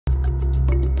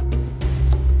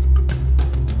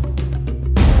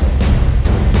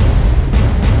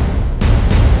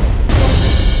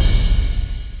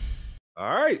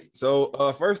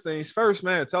So first things first,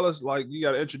 man, tell us, like, you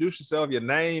got to introduce yourself, your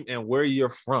name, and where you're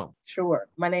from. Sure.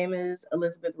 My name is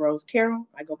Elizabeth Rose Carroll.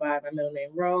 I go by my middle name,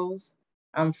 Rose.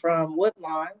 I'm from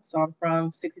Woodlawn, so I'm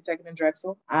from 62nd and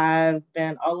Drexel. I've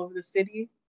been all over the city.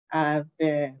 I've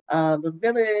been Little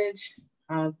Village.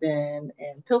 I've been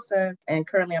in Pilsen, and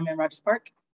currently I'm in Rogers Park.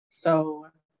 So,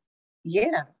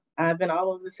 yeah, I've been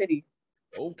all over the city.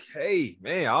 Okay,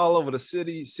 man, all over the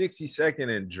city,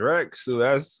 62nd and Drexel.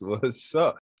 That's what's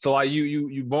up. So, like,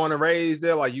 you born and raised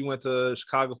there? Like, you went to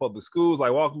Chicago public schools?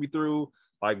 Like, walk me through.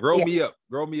 Like, grow Yeah, me up.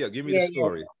 Give me the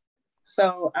story.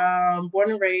 So,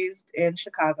 born and raised in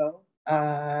Chicago.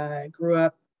 Grew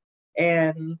up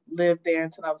and lived there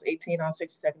until I was 18 on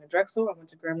 62nd and Drexel. I went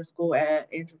to grammar school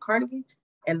at Andrew Carnegie,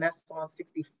 and that's on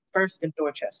 61st in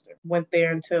Dorchester. Went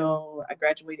there until I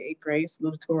graduated 8th grade,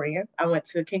 salutatorian. I went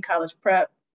to King College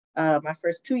Prep my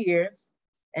first 2 years,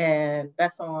 and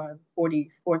that's on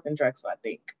 44th and Drexel, I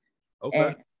think. Okay.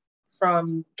 And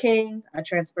from King, I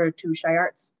transferred to Shy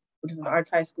Arts, which is an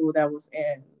arts high school that was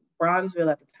in Bronzeville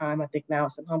at the time. I think now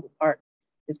it's in Humboldt Park.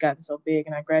 It's gotten so big,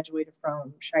 and I graduated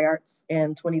from Shy Arts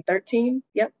in 2013.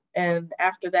 Yep. And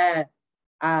after that,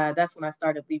 that's when I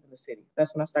started leaving the city.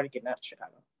 That's when I started getting out of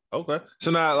Chicago. Okay.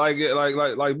 So now, like,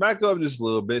 back up just a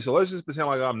little bit. So let's just pretend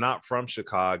like I'm not from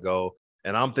Chicago,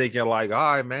 and I'm thinking like, all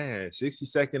right, man,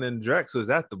 62nd and Drexel, is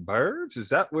that the Burbs? Is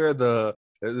that where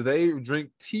they drink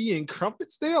tea and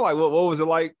crumpets there? Like, what was it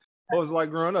like? What was it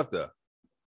like growing up there?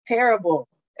 Terrible.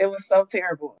 It was so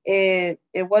terrible. It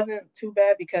wasn't too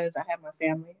bad because I had my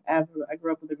family. I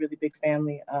grew up with a really big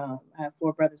family. I have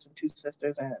 4 brothers and 2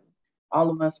 sisters, and all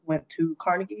of us went to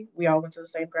Carnegie. We all went to the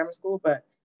same grammar school, but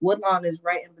Woodlawn is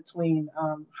right in between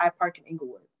Hyde Park and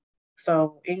Inglewood.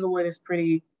 So Inglewood is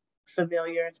pretty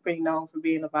familiar. It's pretty known for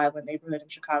being a violent neighborhood in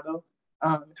Chicago.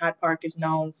 Hyde Park is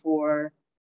known for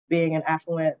being an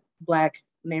affluent Black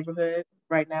neighborhood.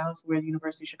 Right now is where the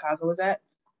University of Chicago is at.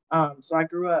 So I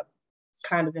grew up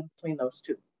kind of in between those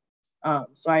two.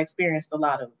 So I experienced a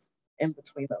lot of in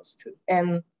between those two.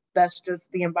 And that's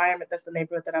just the environment, that's the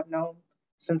neighborhood that I've known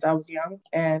since I was young.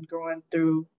 And growing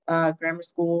through grammar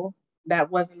school,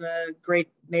 that wasn't a great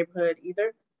neighborhood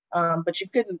either. But you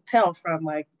couldn't tell from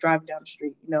like driving down the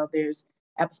street. You know, there's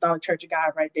Apostolic Church of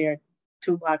God right there,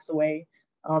 2 blocks away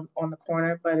on the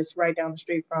corner, but it's right down the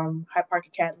street from Hyde Park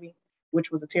Academy, which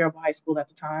was a terrible high school at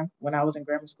the time when I was in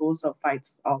grammar school. So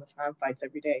fights all the time, fights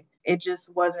every day. It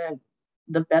just wasn't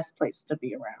the best place to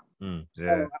be around.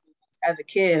 So as a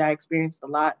kid, I experienced a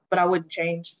lot, but I wouldn't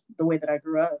change the way that I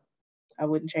grew up. I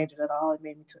wouldn't change it at all. It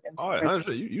made me into all right,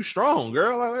 you strong,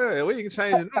 girl. Like, yeah, we can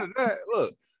change none of that.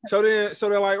 Look, so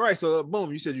then like, right. So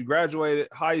boom, you said you graduated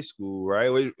high school,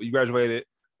 right? You graduated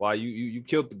while you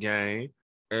killed the game,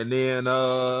 and then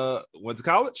went to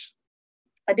college.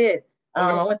 I did.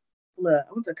 Okay. I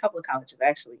went to a couple of colleges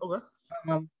actually. Okay.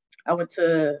 I went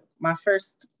to my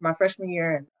freshman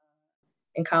year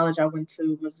in college. I went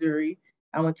to Missouri.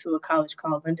 I went to a college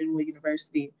called Lindenwood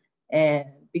University, and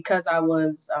because I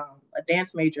was a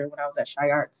dance major when I was at Shy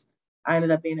Arts, I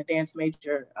ended up being a dance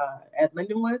major at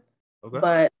Lindenwood. Okay.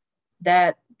 But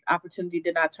that opportunity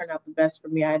did not turn out the best for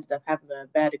me. I ended up having a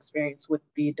bad experience with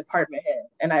the department head,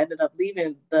 and I ended up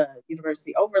leaving the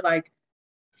university over like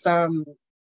some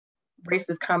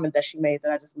racist comment that she made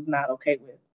that I just was not okay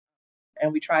with.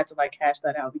 And we tried to like hash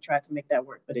that out. We tried to make that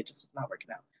work, but it just was not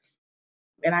working out.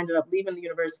 And I ended up leaving the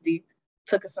university,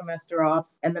 took a semester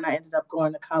off, and then I ended up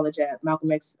going to college at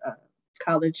Malcolm X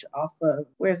College off of,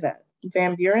 where's that?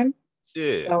 Van Buren?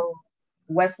 Yeah. So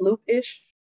West Loop-ish,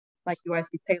 like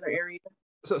UIC Taylor area.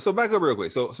 So back up real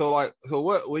quick. So what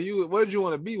did you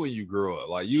want to be when you grew up?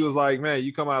 Like, you was like, man,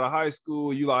 you come out of high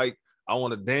school, you like, I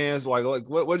want to dance. Like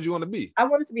what did you want to be? I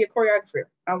wanted to be a choreographer.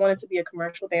 I wanted to be a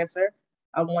commercial dancer.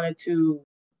 I wanted to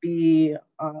be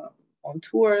on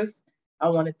tours. I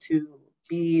wanted to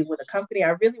be with a company. I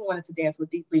really wanted to dance with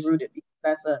Deeply Rooted because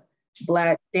that's a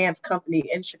Black dance company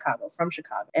in Chicago, from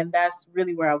Chicago. And that's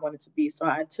really where I wanted to be. So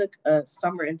I took a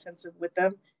summer intensive with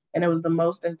them, and it was the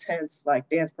most intense like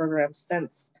dance program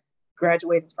since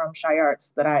graduating from Shy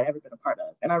Arts that I had ever been a part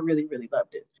of. And I really, really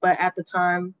loved it. But at the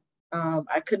time,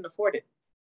 I couldn't afford it.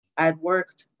 I'd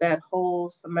worked that whole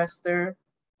semester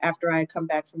after I had come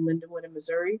back from Lindenwood in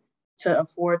Missouri to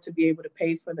afford to be able to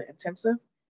pay for the intensive.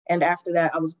 And after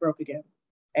that, I was broke again.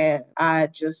 And I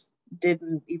just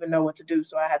didn't even know what to do.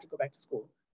 So I had to go back to school.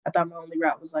 I thought my only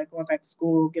route was like going back to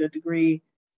school, get a degree,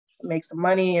 make some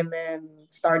money, and then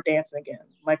start dancing again.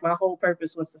 Like my whole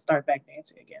purpose was to start back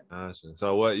dancing again. Gotcha.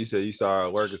 So what you said, you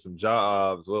started working some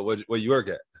jobs. What you work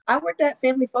at? I worked at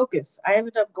Family Focus. I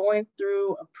ended up going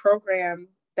through a program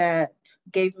that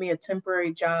gave me a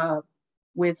temporary job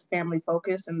with Family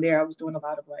Focus. And there I was doing a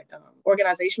lot of like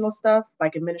organizational stuff,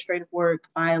 like administrative work,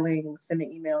 filing,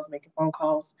 sending emails, making phone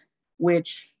calls,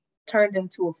 which turned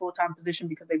into a full-time position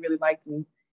because they really liked me.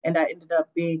 And I ended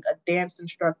up being a dance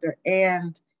instructor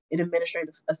and an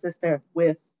administrative assistant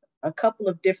with a couple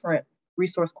of different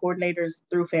resource coordinators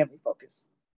through Family Focus.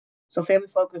 So Family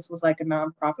Focus was like a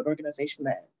nonprofit organization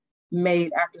that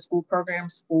made after-school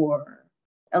programs for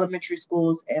elementary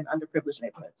schools and underprivileged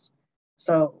neighborhoods.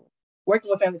 So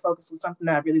working with Family Focus was something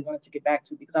that I really wanted to get back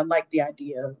to because I liked the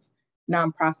idea of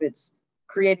nonprofits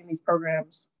creating these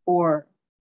programs for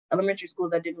elementary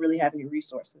schools that didn't really have any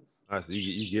resources. All right, so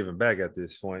you giving back at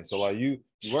this point. So like you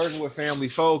working with Family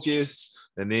Focus,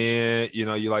 and then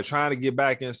you're like trying to get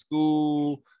back in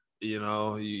school.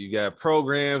 You got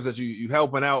programs that you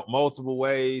helping out multiple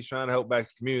ways, trying to help back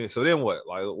the community. So then what?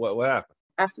 Like what happened?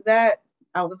 After that,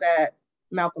 I was at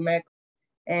Malcolm X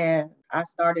and I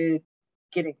started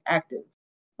getting active,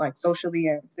 like socially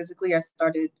and physically.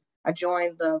 I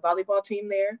joined the volleyball team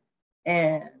there,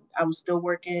 and I was still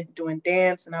working, doing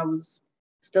dance, and I was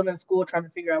still in school trying to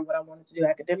figure out what I wanted to do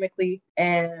academically.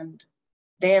 And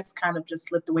dance kind of just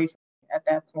slipped away from me at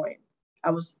that point. I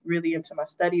was really into my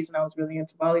studies and I was really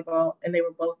into volleyball, and they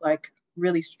were both like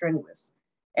really strenuous.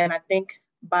 And I think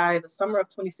by the summer of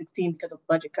 2016, because of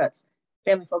budget cuts,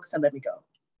 Family Focus had let me go.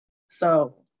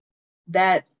 So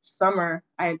that summer,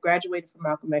 I had graduated from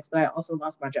Malcolm X, but I also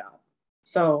lost my job.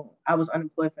 So I was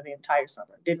unemployed for the entire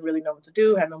summer. Didn't really know what to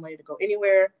do, had no money to go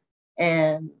anywhere.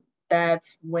 And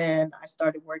that's when I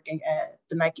started working at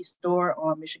the Nike store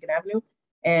on Michigan Avenue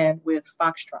and with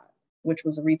Foxtrot, which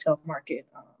was a retail market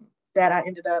that I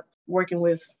ended up working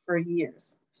with for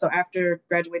years. So after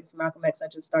graduating from Malcolm X, I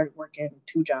just started working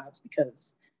 2 jobs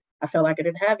because I felt like I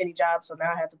didn't have any jobs. So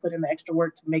now I had to put in the extra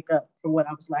work to make up for what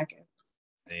I was lacking.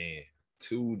 Man,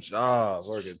 2 jobs,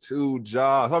 working 2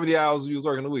 jobs. How many hours you was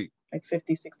working a week? Like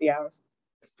 50, 60 hours.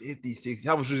 50, 60.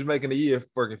 How much was you making a year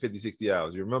working 50, 60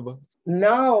 hours? You remember?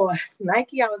 No,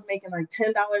 Nike, I was making like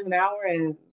 $10 an hour,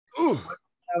 and Ooh.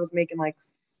 I was making like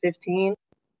 15.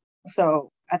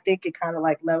 So I think it kind of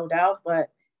like leveled out, but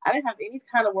I didn't have any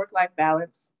kind of work-life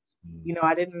balance.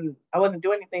 I wasn't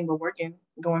doing anything but working,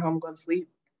 going home, going to sleep.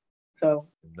 So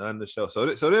none to show. So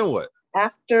then what?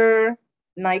 After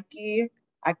Nike,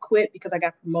 I quit because I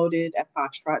got promoted at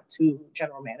Foxtrot to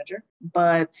general manager.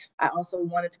 But I also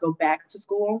wanted to go back to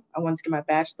school. I wanted to get my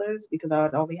bachelor's because I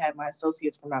had only had my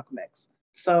associates from Malcolm X.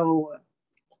 So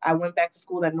I went back to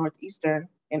school at Northeastern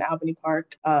in Albany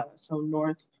Park, so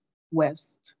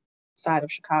northwest side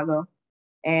of Chicago.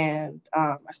 And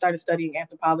I started studying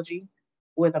anthropology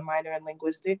with a minor in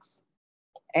linguistics.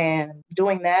 And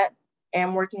doing that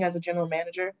and working as a general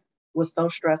manager was so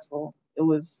stressful. It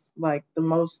was like the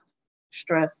most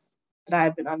stress that I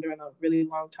had been under in a really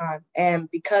long time. And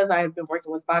because I had been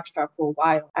working with Foxtrot for a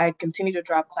while, I continued to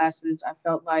drop classes. I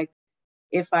felt like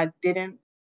if I didn't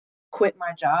quit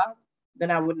my job,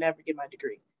 then I would never get my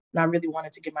degree. And I really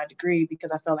wanted to get my degree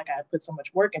because I felt like I had put so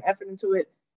much work and effort into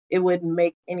it. It wouldn't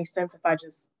make any sense if I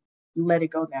just let it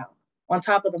go now, on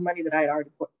top of the money that I had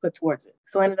already put towards it.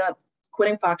 So I ended up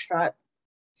quitting Foxtrot,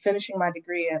 finishing my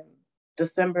degree in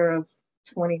December of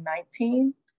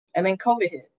 2019, and then COVID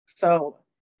hit. So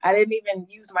I didn't even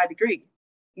use my degree.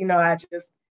 I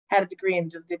just had a degree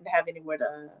and just didn't have anywhere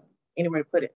to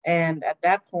put it. And at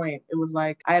that point, it was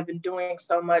like I had been doing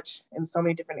so much in so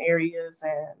many different areas.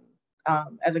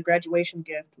 And as a graduation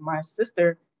gift, my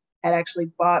sister had actually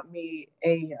bought me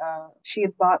a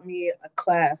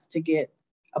class to get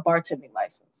a bartending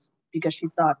license because she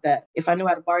thought that if I knew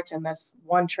how to bartend, that's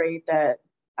one trade that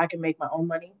I could make my own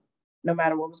money no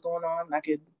matter what was going on. I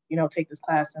could, take this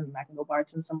class and I can go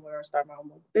bartend somewhere or start my own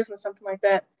business, something like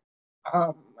that.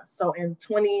 So in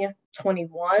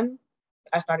 2021,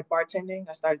 I started bartending.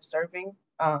 I started serving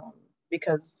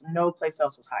because no place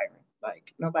else was hiring.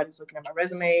 Like nobody was looking at my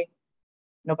resume.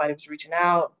 Nobody was reaching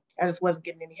out. I just wasn't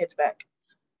getting any hits back.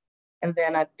 And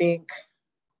then I think,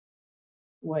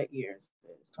 what year is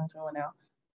it? It's 2021 now.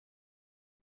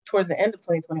 Towards the end of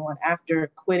 2021,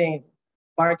 after quitting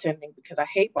bartending because I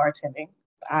hate bartending,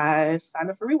 I signed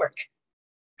up for rework.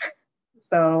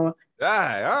 So, all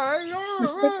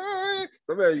right.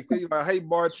 So man, I hate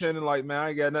bartending. Like, man, I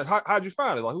ain't got nothing. How'd you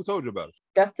find it? Like, who told you about it?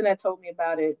 Dustin had told me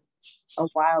about it a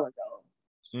while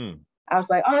ago. I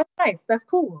was like, oh, that's nice. That's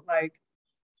cool. Like,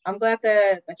 I'm glad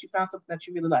that you found something that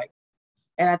you really like.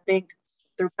 And I think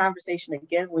through conversation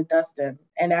again with Dustin,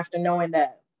 and after knowing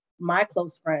that my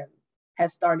close friend had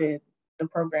started the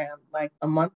program like a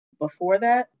month before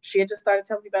that, she had just started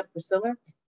telling me about it, Priscilla.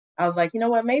 I was like, you know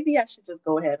what? Maybe I should just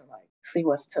go ahead and like see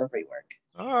what's to rework.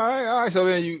 All right. So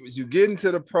then you get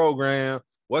into the program.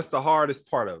 what's the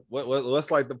hardest part of it? What's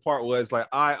like the part where it's like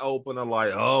eye opener,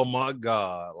 like, oh my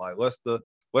God, like what's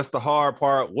the hard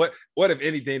part? What if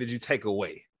anything did you take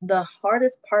away? The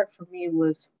hardest part for me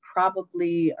was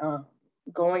probably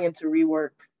going into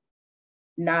rework,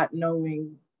 not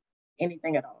knowing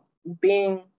anything at all,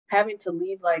 having to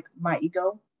leave like my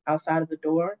ego outside of the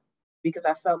door because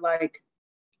I felt like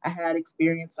I had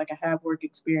experience, like I have work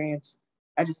experience.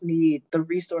 I just need the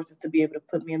resources to be able to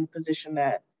put me in the position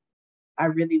that I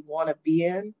really want to be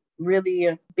in.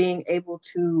 Really being able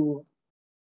to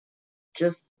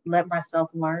just let myself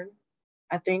learn.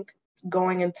 I think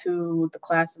going into the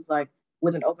classes like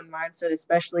with an open mindset,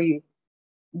 especially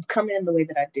coming in the way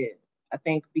that I did. I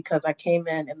think because I came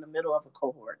in the middle of a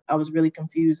cohort, I was really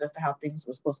confused as to how things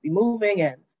were supposed to be moving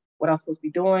and what I was supposed to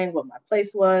be doing, what my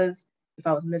place was, if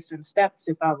I was missing steps,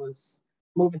 if I was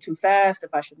moving too fast,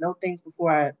 if I should know things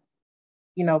before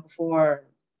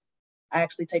I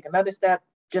actually take another step.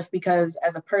 Just because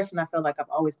as a person, I feel like I've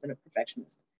always been a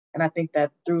perfectionist. And I think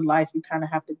that through life, you kind of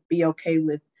have to be okay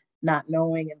with not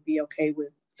knowing and be okay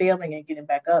with failing and getting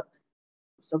back up.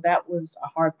 So that was a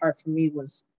hard part for me,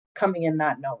 was coming in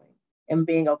not knowing and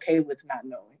being okay with not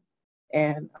knowing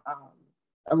and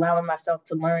allowing myself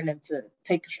to learn and to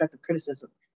take constructive criticism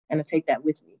and to take that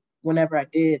with me whenever I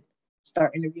did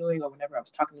start interviewing or whenever I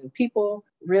was talking to people,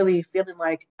 really feeling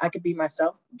like I could be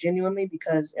myself genuinely,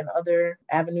 because in other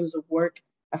avenues of work,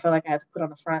 I felt like I had to put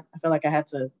on the front. I felt like I had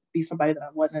to be somebody that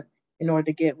I wasn't in order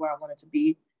to get where I wanted to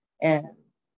be. And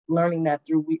learning that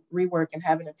through rework and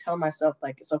having to tell myself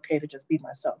like it's okay to just be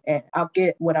myself, and I'll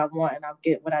get what I want and I'll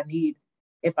get what I need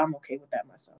if I'm okay with that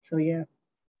myself. So yeah.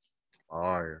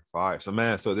 Fire. So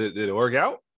man, so did it work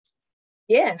out?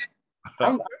 Yeah.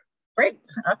 I'm great.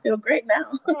 I feel great now.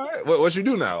 All right. What you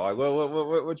do now? Like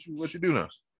what you do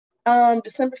now?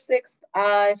 December 6th,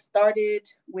 I started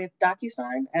with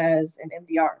DocuSign as an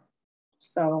MDR.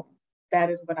 So that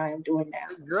is what I am doing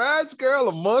now. Congrats, girl.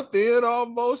 A month in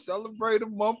almost. Celebrate a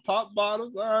month, pop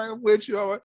bottles. All right, I'm with you.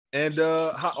 All right. And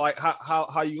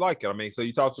how you like it? I mean, so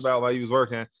you talked about while you was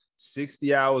working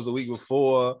 60 hours a week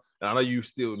before. And I know you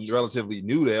still relatively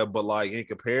new there, but like in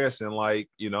comparison, like,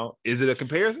 is it a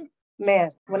comparison?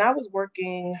 Man, when I was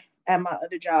working at my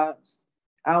other jobs,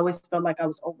 I always felt like I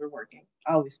was overworking.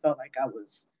 I always felt like I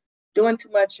was doing too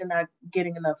much and not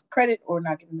getting enough credit or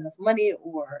not getting enough money,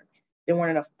 or there weren't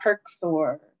enough perks,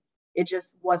 or it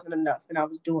just wasn't enough. And I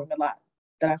was doing a lot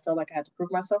that I felt like I had to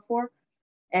prove myself for.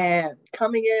 And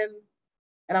coming in,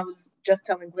 and I was just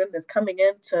telling Glenn this, coming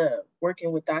into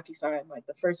working with DocuSign, like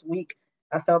the first week,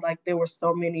 I felt like there were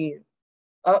so many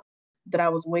ups that I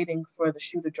was waiting for the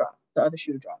shoe to drop, the other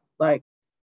shoe to drop. Like,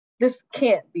 this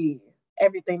can't be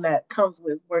everything that comes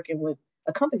with working with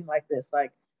a company like this.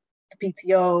 Like the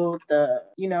PTO,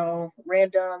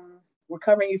 random, we're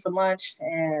covering you for lunch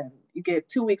and you get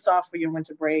 2 weeks off for your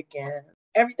winter break, and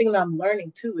everything that I'm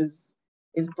learning too is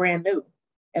brand new.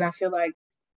 And I feel like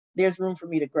there's room for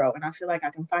me to grow. And I feel like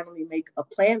I can finally make a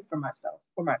plan for myself,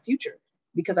 for my future,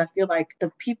 because I feel like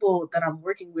the people that I'm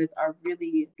working with are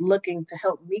really looking to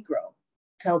help me grow,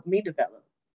 to help me develop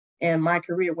in my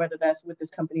career, whether that's with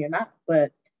this company or not.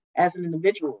 But as an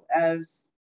individual, as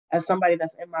somebody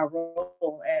that's in my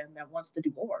role and that wants to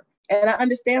do more. And I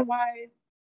understand why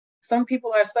some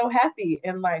people are so happy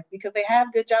in life, because they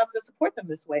have good jobs that support them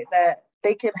this way, that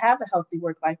they can have a healthy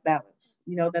work-life balance,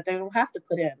 that they don't have to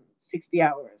put in 60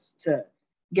 hours to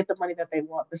get the money that they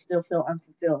want, but still feel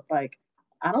unfulfilled. Like,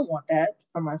 I don't want that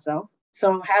for myself.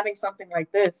 So having something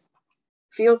like this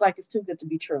feels like it's too good to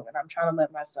be true. And I'm trying to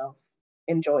let myself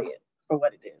enjoy it for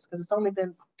what it is, because it's only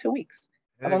been 2 weeks.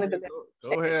 I've only been there.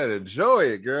 Go ahead, enjoy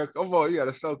it, girl. Come on, you got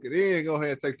to soak it in. Go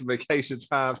ahead and take some vacation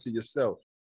time to yourself.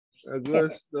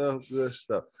 Good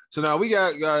stuff. So now we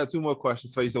got 2 more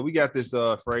questions for you. So we got this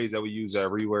phrase that we use at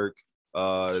Rework.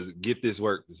 Get this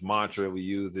work, this mantra. We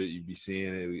use it. You be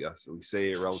seeing it. We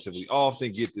say it relatively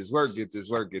often. Get this work. Get this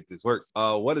work. Get this work.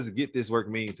 What does get this work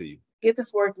mean to you? Get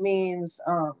this work means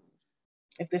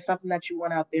if there's something that you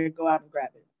want out there, go out and grab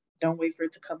it. Don't wait for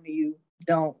it to come to you.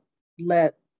 Don't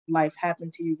let life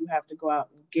happen to you. You have to go out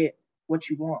and get what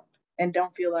you want. And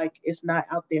don't feel like it's not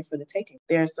out there for the taking.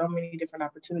 There are so many different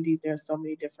opportunities. There are so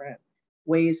many different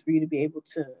ways for you to be able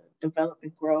to develop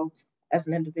and grow as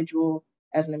an individual,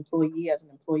 as an employee, as an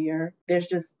employer. There's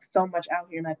just so much out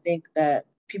here. And I think that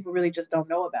people really just don't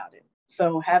know about it.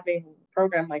 So having a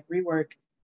program like Rework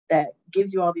that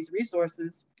gives you all these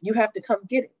resources, you have to come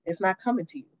get it. It's not coming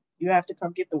to you. You have to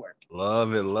come get the work.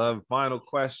 Love it. Final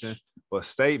question, but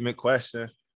statement question.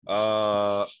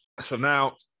 So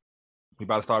now we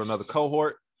about to start another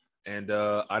cohort, and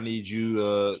I need you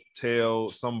to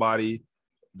tell somebody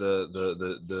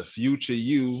the future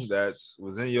you that's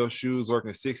was in your shoes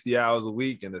working 60 hours a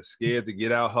week and is scared to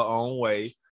get out her own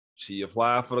way. She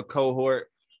applied for the cohort.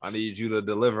 I need you to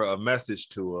deliver a message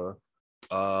to her.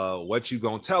 What you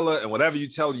gonna tell her, and whatever you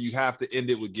tell her, you have to end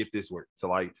it with get this work. So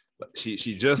like she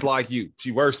just like you.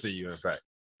 She worse than you, in fact.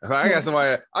 I got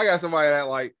somebody that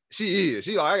like she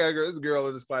like I got this girl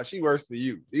in this class. She worse than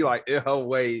you. She like in her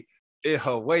way.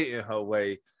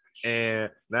 And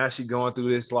now she going through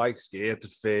this like scared to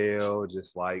fail,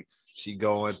 just like she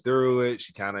going through it.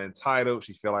 She kind of entitled.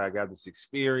 She feel like I got this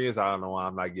experience. I don't know why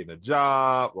I'm not getting a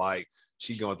job. Like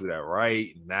she going through that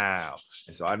right now.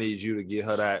 And so I need you to get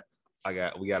her that.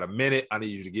 We got a minute. I need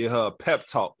you to give her a pep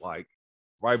talk, like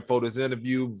right before this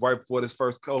interview, right before this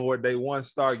first cohort day one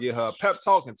start, get her a pep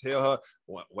talk and tell her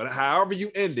however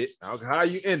you end it, how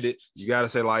you end it, you got to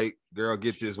say like, girl,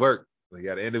 get this work. You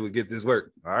got to end it with get this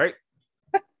work. All right.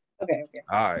 Okay.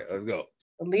 All right, let's go.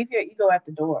 Leave your ego at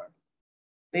the door.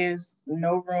 There's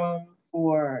no room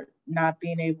for not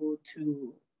being able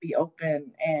to be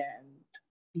open and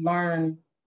learn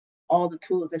all the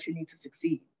tools that you need to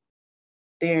succeed.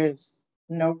 There's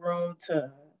no room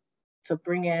to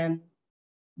bring in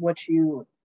what you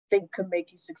think could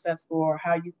make you successful or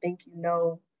how you think you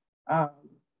know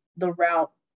the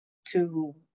route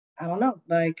to, I don't know,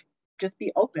 like just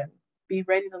be open, be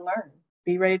ready to learn,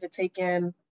 be ready to take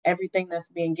in everything that's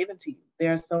being given to you.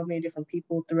 There are so many different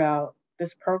people throughout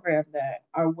this program that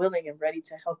are willing and ready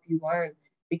to help you learn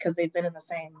because they've been in the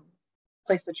same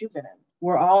place that you've been in.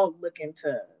 We're all looking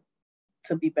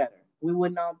to be better. We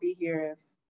wouldn't all be here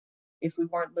if we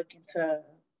weren't looking to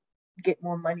get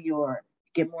more money or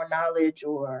get more knowledge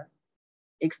or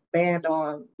expand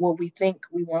on what we think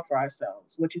we want for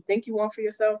ourselves. What you think you want for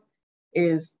yourself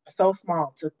is so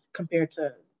small compared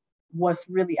to what's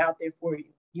really out there for you.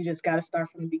 You just got to start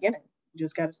from the beginning. You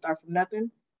just got to start from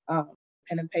nothing, pen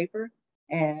and paper,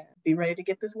 and be ready to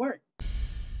get this work.